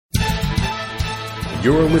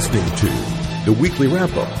You're listening to the Weekly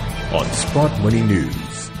Wrap-Up on Sprott Money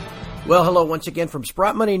News. Well, hello once again from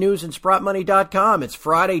Sprott Money News and SprottMoney.com. It's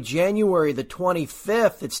Friday, January the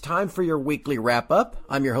 25th. It's time for your Weekly Wrap-Up.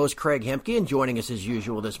 I'm your host, Craig Hemke, and joining us as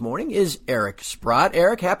usual this morning is Eric Sprott.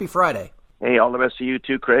 Eric, happy Friday. Hey, all the best to you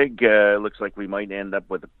too, Craig. Looks like we might end up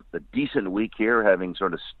with a decent week here, having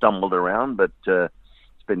sort of stumbled around, but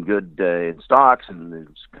it's been good in stocks and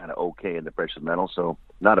it's kind of okay in the precious metals, so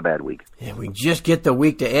not a bad week. Yeah, we just get the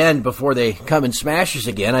week to end before they come and smash us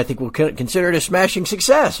again. I think we'll consider it a smashing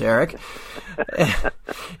success, Eric.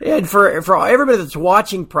 And for everybody that's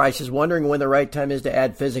watching prices, wondering when the right time is to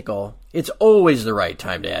add physical, it's always the right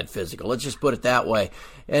time to add physical. Let's just put it that way.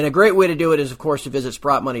 And a great way to do it is, of course, to visit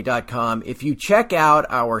SprottMoney.com. If you check out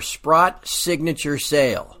our Sprott Signature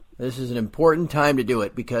Sale, this is an important time to do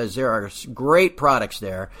it because there are great products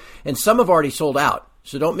there, and some have already sold out.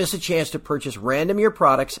 So don't miss a chance to purchase random year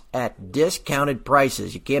products at discounted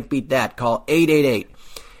prices. You can't beat that. Call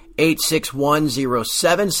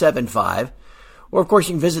 888-861-0775. Or, of course,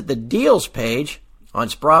 you can visit the deals page on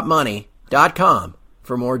SprottMoney.com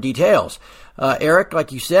for more details. Eric,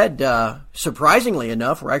 like you said, surprisingly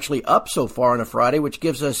enough, we're actually up so far on a Friday, which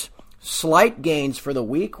gives us slight gains for the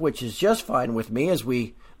week, which is just fine with me as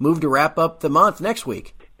we move to wrap up the month next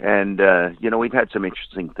week. And, we've had some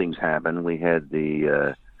interesting things happen. We had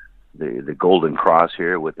the Golden Cross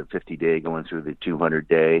here with the 50-day going through the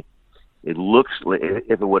 200-day. It looks like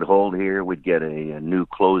if it would hold here, we'd get a new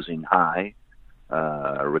closing high,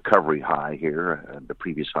 a recovery high here. The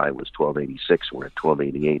previous high was 1286. We're at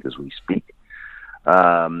 1288 as we speak.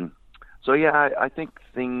 I think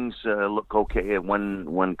things look okay.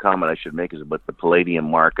 One comment I should make is about the palladium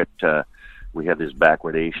market. We have this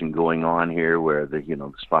backwardation going on here where the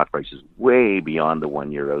spot price is way beyond the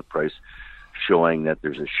 1 year out price, showing that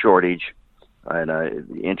there's a shortage. And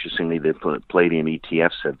interestingly, the palladium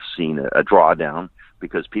ETFs have seen a drawdown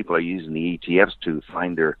because people are using the ETFs to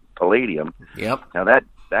find their palladium. Yep. Now that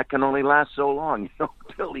can only last so long,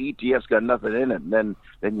 until the ETF's got nothing in it, and then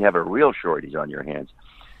you have a real shortage on your hands.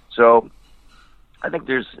 So I think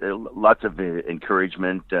there's lots of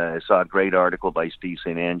encouragement. I saw a great article by Steve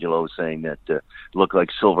St. Angelo saying that it looked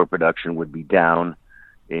like silver production would be down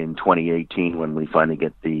in 2018 when we finally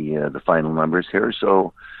get the final numbers here.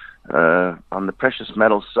 So on the precious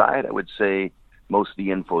metals side, I would say most of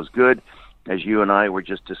the info is good. As you and I were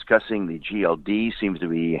just discussing, the GLD seems to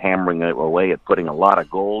be hammering away at putting a lot of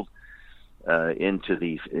gold into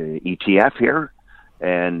the ETF here.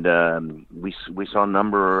 And we saw a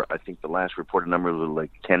number, I think the last reported number was like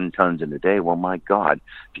 10 tons in a day. Well, my God,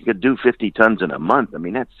 if you could do 50 tons in a month, I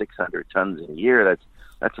mean, that's 600 tons in a year.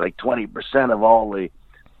 That's like 20% of all the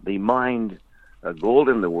mined gold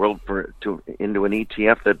in the world into an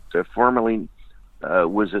ETF that formerly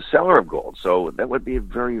was a seller of gold. So that would be a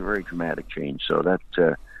very, very dramatic change. So that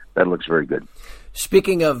looks very good.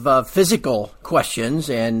 Speaking of physical questions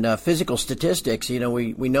and physical statistics,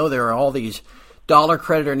 we know there are all these dollar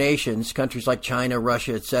creditor nations, countries like China,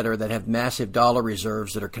 Russia, et cetera, that have massive dollar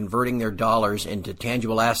reserves that are converting their dollars into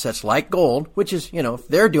tangible assets like gold, which is, if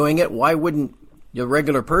they're doing it, why wouldn't the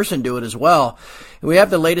regular person do it as well? And we have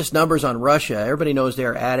the latest numbers on Russia. Everybody knows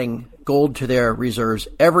they're adding gold to their reserves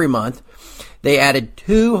every month. They added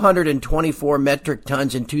 224 metric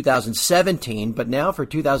tons in 2017, but now for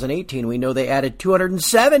 2018, we know they added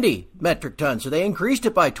 270 metric tons. So they increased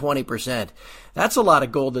it by 20%. That's a lot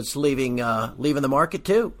of gold that's leaving the market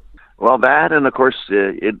too. Well, that, and of course,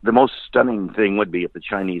 the most stunning thing would be if the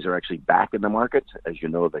Chinese are actually back in the market. As you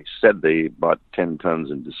know, they said they bought 10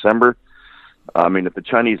 tons in December. I mean, if the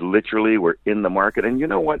Chinese literally were in the market, and you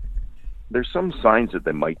know what? There's some signs that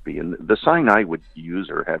they might be. And the sign I would use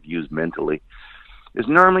or have used mentally is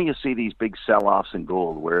normally you see these big sell-offs in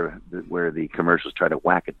gold where the commercials try to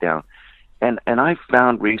whack it down. And I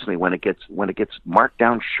found recently when it gets marked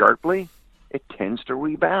down sharply, it tends to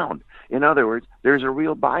rebound. In other words, there's a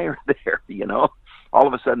real buyer there, All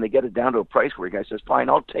of a sudden they get it down to a price where a guy says, fine,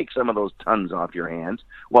 I'll take some of those tons off your hands.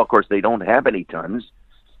 Well, of course, they don't have any tons.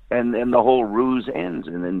 And then the whole ruse ends,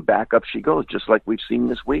 and then back up she goes, just like we've seen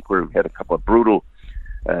this week where we've had a couple of brutal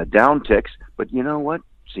down ticks. But you know what?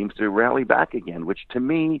 Seems to rally back again, which to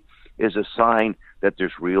me is a sign that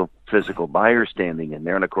there's real physical buyers standing in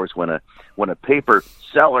there. And of course, when a paper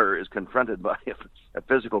seller is confronted by a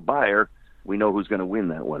physical buyer, we know who's going to win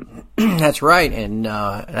that one. That's right, and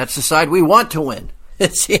that's the side we want to win.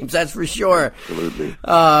 It seems, that's for sure. Absolutely.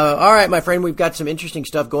 All right, my friend, we've got some interesting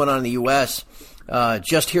stuff going on in the U.S.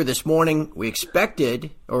 Just here this morning, we expected,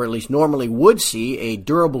 or at least normally would see, a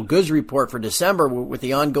durable goods report for December. With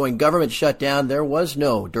the ongoing government shutdown, there was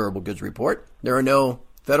no durable goods report. There are no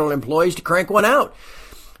federal employees to crank one out.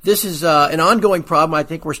 This is an ongoing problem. I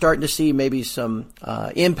think we're starting to see maybe some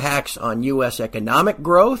impacts on U.S. economic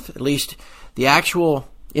growth, at least the actual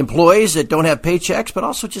employees that don't have paychecks, but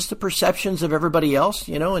also just the perceptions of everybody else,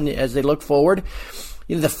 and as they look forward.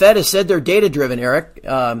 The Fed has said they're data-driven, Eric.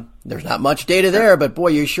 There's not much data there, but boy,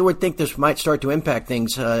 you sure would think this might start to impact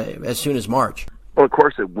things as soon as March. Well, of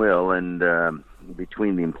course it will, and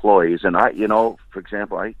between the employees, and for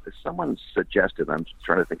example, someone suggested, I'm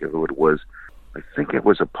trying to think of who it was, I think it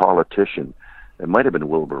was a politician, it might have been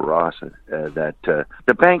Wilbur Ross, that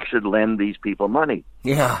the bank should lend these people money.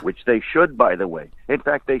 Yeah. Which they should, by the way. In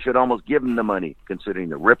fact, they should almost give them the money, considering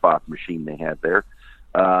the rip-off machine they had there.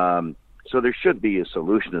 So there should be a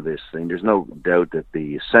solution to this thing. There's no doubt that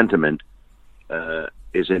the sentiment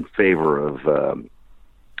is in favor of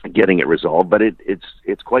getting it resolved, but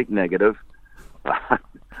it's quite negative.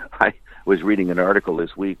 I was reading an article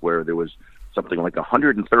this week where there was something like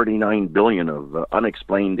 $139 billion of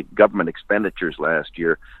unexplained government expenditures last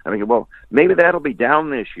year. I mean, well, maybe that'll be down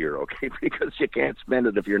this year, okay, because you can't spend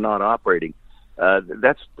it if you're not operating.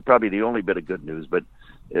 That's probably the only bit of good news, but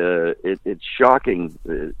it's shocking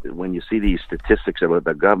when you see these statistics about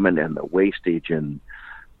the government and the wastage, and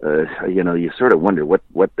you sort of wonder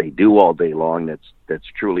what they do all day long that's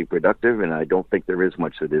truly productive, and I don't think there is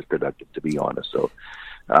much that is productive, to be honest. So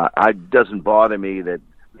it doesn't bother me that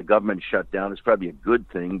the government shut down. It's probably a good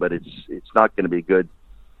thing, but it's not going to be good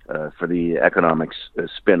for the economics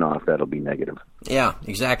spin-off. That'll be negative. Yeah,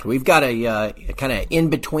 exactly. We've got a kind of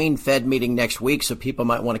in-between Fed meeting next week, so people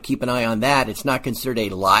might want to keep an eye on that. It's not considered a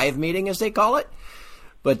live meeting, as they call it,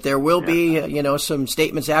 but there will be, some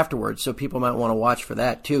statements afterwards, so people might want to watch for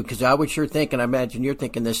that, too, because I would sure think, and I imagine you're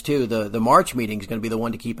thinking this, too, the March meeting is going to be the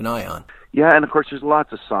one to keep an eye on. Yeah, and of course, there's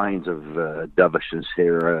lots of signs of dovishness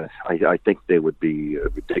here. I think they would be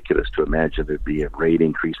ridiculous to imagine there'd be a rate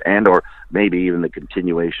increase and or maybe even the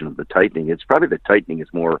continuation of the tightening. It's probably the tightening is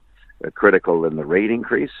more critical than the rate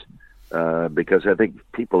increase because I think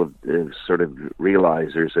people have sort of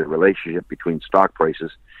realized there's a relationship between stock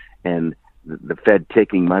prices and the Fed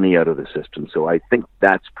taking money out of the system. So I think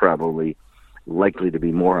that's probably likely to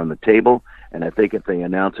be more on the table. And I think if they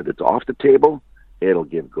announce that it's off the table, it'll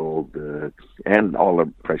give gold and all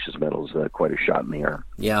the precious metals quite a shot in the air.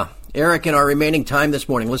 Yeah. Eric, in our remaining time this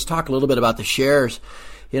morning, let's talk a little bit about the shares.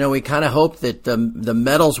 We kind of hoped that the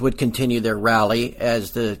metals would continue their rally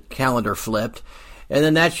as the calendar flipped. And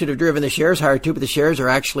then that should have driven the shares higher too, but the shares are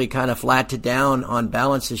actually kind of flat to down on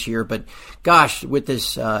balance this year. But gosh, with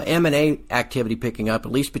this M&A activity picking up,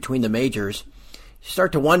 at least between the majors, you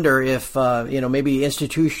start to wonder if, maybe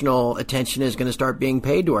institutional attention is going to start being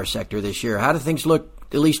paid to our sector this year. How do things look,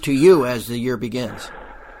 at least to you, as the year begins?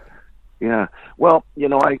 Yeah, well,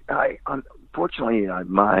 I unfortunately,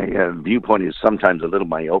 my viewpoint is sometimes a little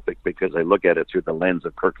myopic because I look at it through the lens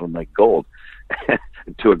of Kirkland Lake Gold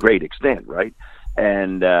to a great extent, right?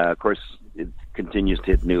 And, of course, it continues to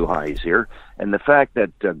hit new highs here. And the fact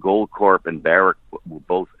that Goldcorp and Barrick will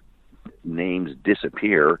both names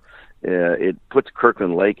disappear, it puts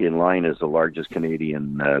Kirkland Lake in line as the largest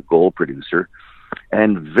Canadian gold producer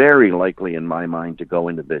and very likely, in my mind, to go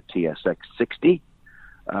into the TSX 60,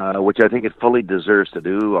 which I think it fully deserves to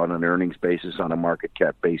do on an earnings basis, on a market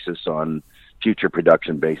cap basis, on future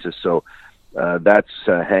production basis. So that's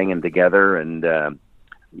hanging together. And,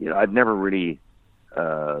 I've never really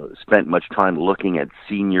spent much time looking at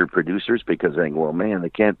senior producers because I think, well, man,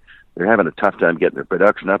 they're having a tough time getting their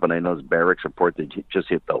production up. And I know Barrick's report, they just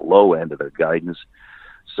hit the low end of their guidance.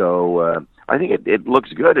 So I think it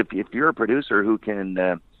looks good if you're a producer who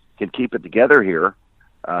can keep it together here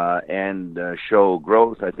and show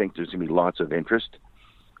growth. I think there's going to be lots of interest.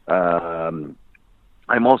 I'm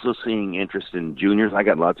also seeing interest in juniors. I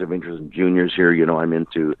got lots of interest in juniors here. I'm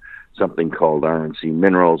into something called RNC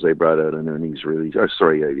Minerals. They brought out an earnings release,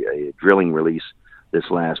 a drilling release this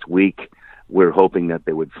last week. We're hoping that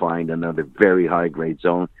they would find another very high-grade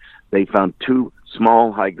zone. They found 2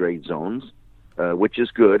 small high-grade zones, which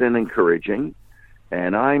is good and encouraging.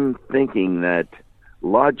 And I'm thinking that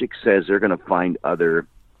logic says they're going to find other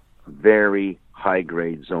very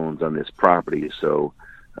high-grade zones on this property. So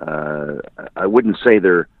I wouldn't say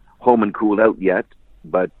they're home and cooled out yet,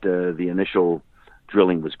 but the initial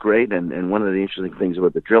drilling was great, and one of the interesting things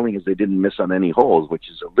about the drilling is they didn't miss on any holes, which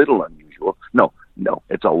is a little unusual. No,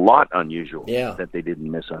 it's a lot unusual that they didn't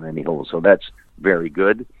miss on any holes, so that's very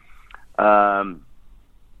good. I'm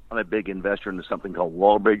a big investor into something called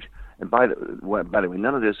Wallbridge, and by the way,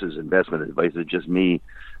 none of this is investment advice. It's just me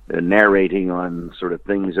narrating on sort of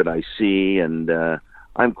things that I see, and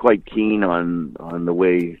I'm quite keen on the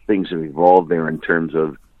way things have evolved there in terms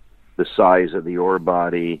of the size of the ore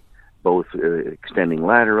body, both extending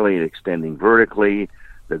laterally and extending vertically.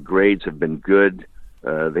 The grades have been good.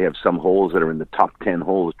 They have some holes that are in the top 10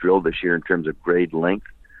 holes drilled this year in terms of grade length.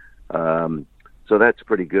 So that's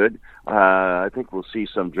pretty good. I think we'll see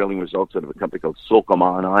some drilling results out of a company called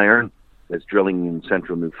Solomon Iron that's drilling in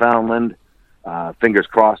central Newfoundland. Fingers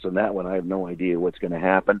crossed on that one. I have no idea what's going to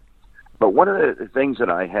happen. But one of the things that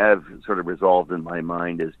I have sort of resolved in my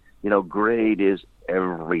mind is, grade is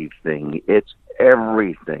everything. It's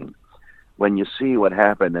everything. When you see what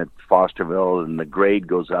happened at Fosterville and the grade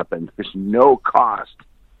goes up and there's no cost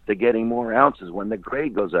to getting more ounces when the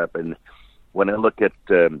grade goes up. And when I look at,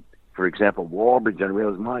 for example, Walbridge, I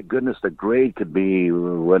realize, my goodness, the grade could be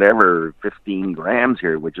 15 grams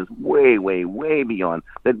here, which is way, way, way beyond.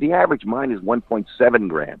 The average mine is 1.7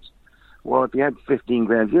 grams. Well, if you had 15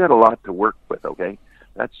 grams, you had a lot to work with, okay?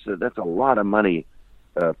 That's a lot of money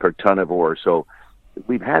per ton of ore. So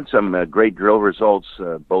we've had some great drill results,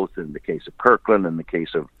 both in the case of Kirkland and the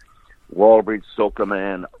case of Walbridge,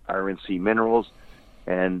 Solomon, RNC Minerals.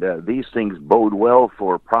 And these things bode well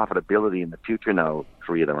for profitability in the future. Now,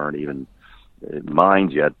 3 of them aren't even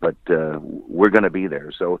mines yet, but we're going to be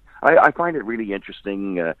there. So I find it really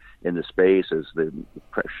interesting in the space as the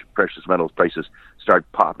precious metals prices start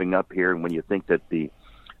popping up here. And when you think that the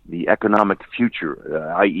economic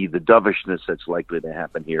future, i.e. the dovishness that's likely to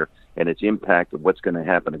happen here and its impact of what's going to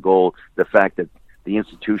happen to gold, the fact that the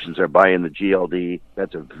institutions are buying the GLD,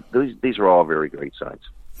 these are all very great signs.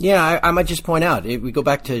 Yeah, I might just point out, if we go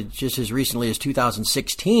back to just as recently as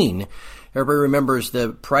 2016, everybody remembers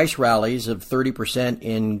the price rallies of 30%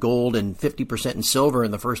 in gold and 50% in silver in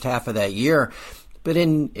the first half of that year. But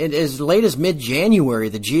in as late as mid-January,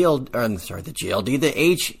 the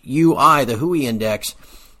HUI, the HUI index,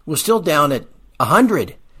 was still down at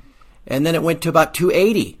 100, and then it went to about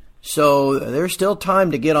 280. So there's still time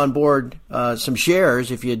to get on board some shares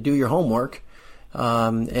if you do your homework.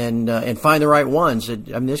 And find the right ones.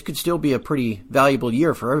 This could still be a pretty valuable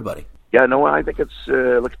year for everybody. Yeah, no, I think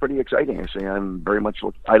looks pretty exciting. Actually, I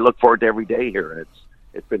look forward to every day here.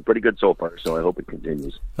 It's been pretty good so far, so I hope it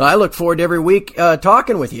continues. Well, I look forward to every week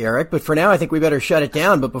talking with you, Eric. But for now, I think we better shut it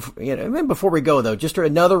down. But before we go, though, just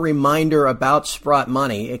another reminder about Sprott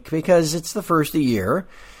Money, because it's the first of the year,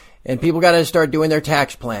 and people got to start doing their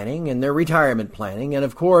tax planning and their retirement planning, and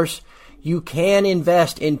of course, you can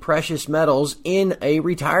invest in precious metals in a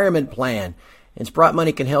retirement plan, and Sprott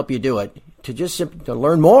Money can help you do it. To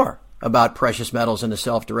learn more about precious metals and the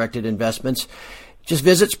self-directed investments, just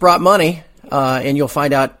visit Sprott Money, and you'll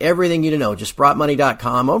find out everything you need to know. Just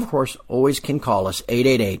SprottMoney.com. Of course, always can call us,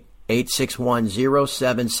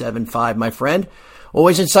 888-861-0775. My friend,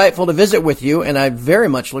 always insightful to visit with you, and I very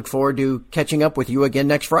much look forward to catching up with you again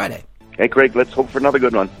next Friday. Hey, Craig, let's hope for another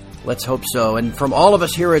good one. Let's hope so. And from all of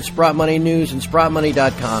us here at Sprott Money News and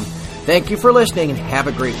SprottMoney.com, thank you for listening and have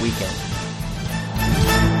a great weekend.